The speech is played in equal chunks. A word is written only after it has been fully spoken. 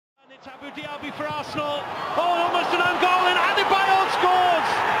It's Abu Diaby for Arsenal. Oh, almost an own goal, and Adebayor scores!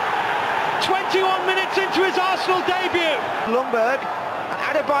 21 minutes into his Arsenal debut. Lundberg, and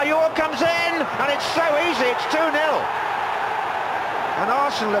Adebayor comes in, and it's so easy, it's 2-0. And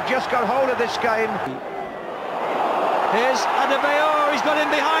Arsenal have just got hold of this game. Here's Adebayor, he's got in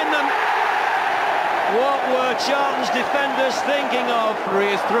behind them. What were Charlton's defenders thinking of?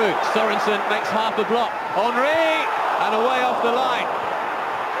 Henry is through. Sorensen makes half a block. Henry, and away off the line.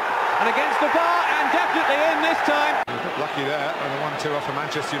 And against the bar, and definitely in this time. Lucky there, and the 1-2 off a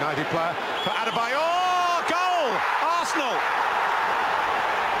Manchester United player for Adebayor. Goal! Arsenal!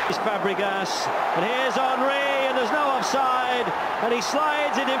 It's Fabregas, and here's Henry, and there's no offside, and he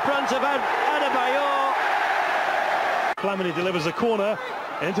slides it in front of Adebayor. Flamini delivers a corner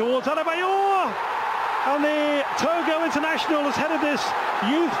in towards Adebayor, and the Togo international has headed this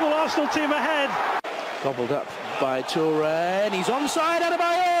youthful Arsenal team ahead. Gobbled up by Toure, and he's onside.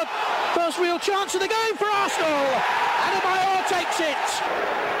 Adebayor, first real chance of the game for Arsenal. Adebayor takes it.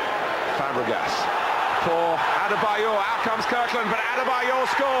 Fabregas for Adebayor. Out comes Kirkland, but Adebayor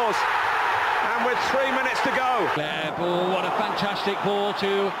scores. And with 3 minutes to go. Blair ball, what a fantastic ball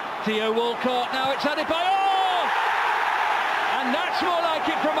to Theo Walcott. Now it's Adebayor! And that's more like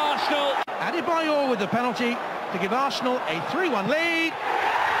it from Arsenal. Adebayor with the penalty to give Arsenal a 3-1 lead.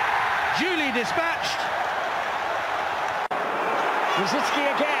 Duly dispatched. Rosicki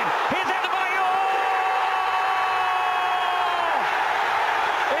again. Here's Adebayor!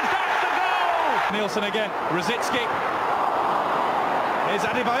 Is that the goal? Nielsen again. Rosicki. Here's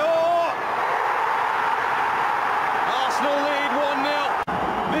Adebayor. Arsenal lead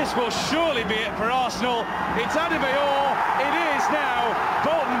 1-0. This will surely be it for Arsenal. It's Adebayor. It is now.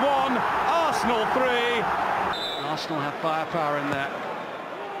 Bolton 1, Arsenal 3. Arsenal have firepower in there.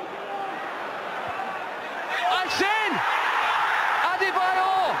 It's in!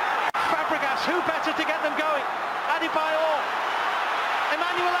 Adebayor! Fabregas, who better to get them going? Adebayor!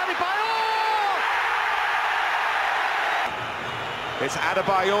 Emmanuel Adebayor! It's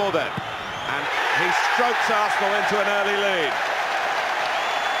Adebayor then. And he strokes Arsenal into an early lead.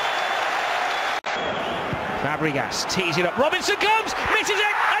 Fabregas tees it up. Robinson comes, misses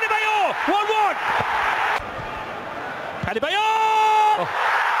it. Adebayor, 1-1. Adebayor, oh,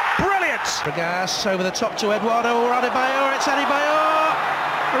 brilliant. Fabregas over the top to Eduardo or Adebayor. It's Adebayor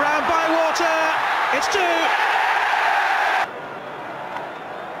around Bywater. It's 2.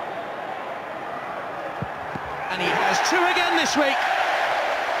 And he has 2 again this week.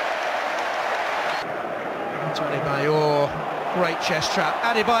 To Adebayor, great chest trap.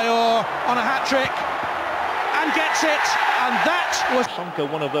 Adebayor on a hat-trick. And gets it, and that was... Sonko,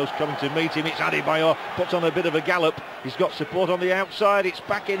 one of those coming to meet him. It's Adebayor, puts on a bit of a gallop. He's got support on the outside. It's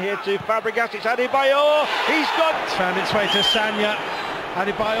back in here to Fabregas. It's Adebayor. He's got... It's found its way to Sanya.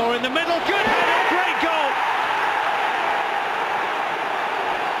 Adebayor in the middle. Good header, great goal.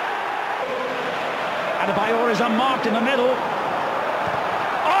 Adebayor is unmarked in the middle.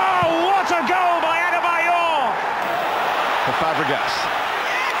 Oh, what a goal by Adebayor! For Fabregas.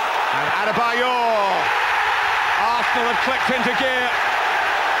 And Adebayor. Arsenal have clicked into gear.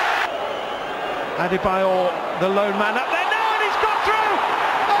 Adebayor, the lone man up there. No, and he's got through!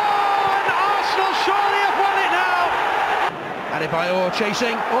 Oh, and Arsenal surely have won it now! Adebayor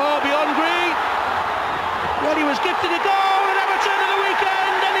chasing, oh, beyond Green. Well, he was gifted a goal at Everton at the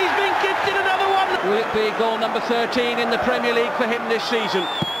weekend, and he's been gifted another one. Will it be goal number 13 in the Premier League for him this season?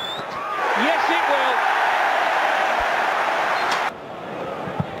 Yes, it will.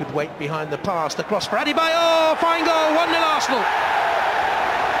 Good weight behind the pass, the cross for Adebayor, fine goal, 1-0 Arsenal.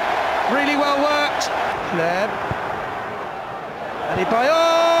 Really well worked. Pleb.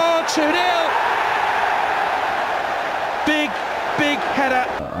 Adebayor, 2-0. Big header.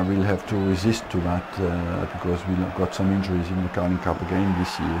 I will have to resist to that because we got some injuries in the Carling Cup again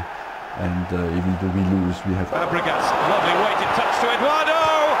this year, and even though we lose, we have... Fabregas, lovely weighted touch to Eduardo,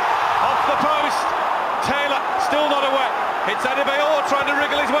 off the post, Taylor still not away. It's Adebayor trying to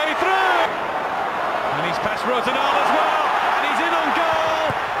wriggle his way through. And he's past Rosenal as well. And he's in on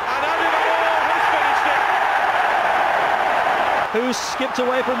goal. And Adebayor has finished it. Who's skipped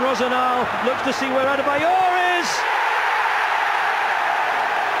away from Rosenal, looks to see where Adebayor is.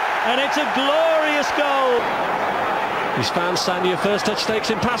 And it's a glorious goal. He's found Sanya, first touch takes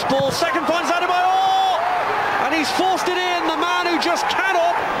him past ball, second finds Adebayor. And he's forced it in, the man who just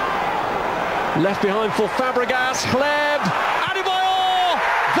cannot. Left behind for Fabregas, Pleb, Adebayor,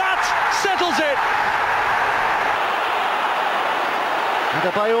 that settles it.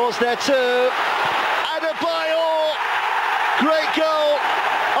 Adebayor's there too. Adebayor, great goal.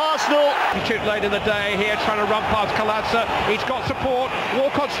 Arsenal. Too late in the day here, trying to run past Kaladza. He's got support.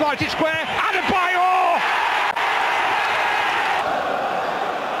 Walcott slides it square. Adebayor!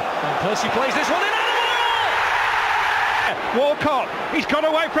 And Percy plays this one in. Walcott, he's got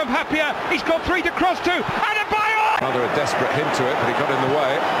away from Happier. He's got 3 to cross to. Adebayor! Rather a desperate hint to it, but he got in the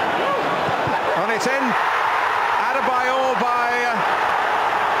way. And it's in. Adebayor by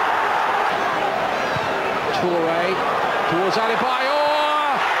Toure towards Adebayor.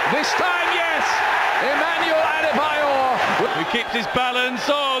 This time, yes. Emmanuel Adebayor. Who keeps his balance.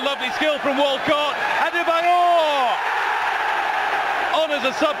 Oh, lovely skill from Walcott. Adebayor honours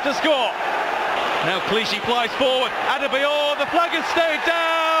a sub to score. Now Clichy flies forward. Adebayor, the flag has stayed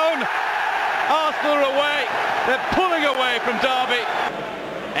down. Arsenal are away. They're pulling away from Derby.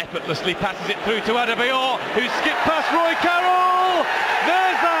 Effortlessly passes it through to Adebayor, who skipped past Roy Carroll.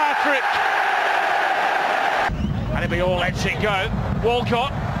 There's the hat-trick. Adebayor lets it go.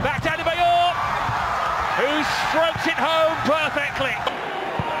 Walcott, back to Adebayor, who strokes it home perfectly.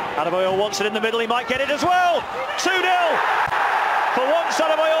 Adebayor wants it in the middle, he might get it as well. 2-0. For once,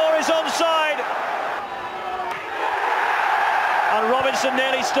 Adebayor is onside. And Robinson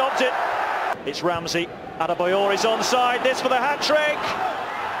nearly stopped it. It's Ramsey. Adebayor is onside. This for the hat-trick.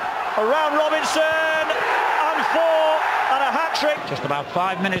 Around Robinson. And 4. And a hat-trick. Just about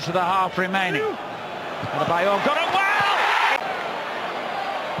 5 minutes of the half remaining. Adebayor got it well.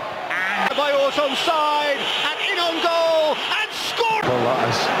 And Adebayor's onside. And in on goal. And scored.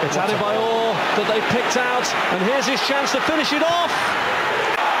 It's Adebayor that they picked out, and here's his chance to finish it off.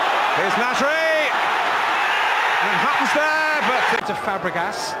 here's Nasri. And happens there, but to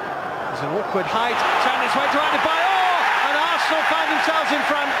Fabregas. There's an awkward height. Turned its way to Adebayor. And Arsenal found themselves in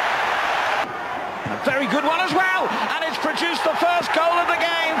front. A very good one as well. And it's produced the first goal of the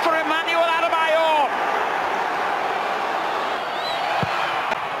game for Emmanuel Adebayor.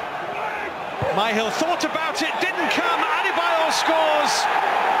 Myhill thought about it, didn't come. Adebayor scores.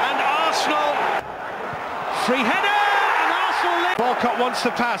 And Arsenal. Free header. And Arsenal lead. Walcott wants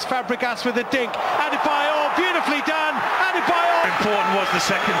to pass. Fabregas with a dink. Adebayor, beautifully done. Adebayor. Important was the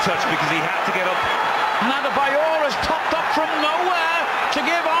second touch because he had to get up. And Adebayor has popped up from nowhere to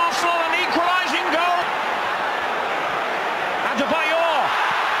give Arsenal an equaliser.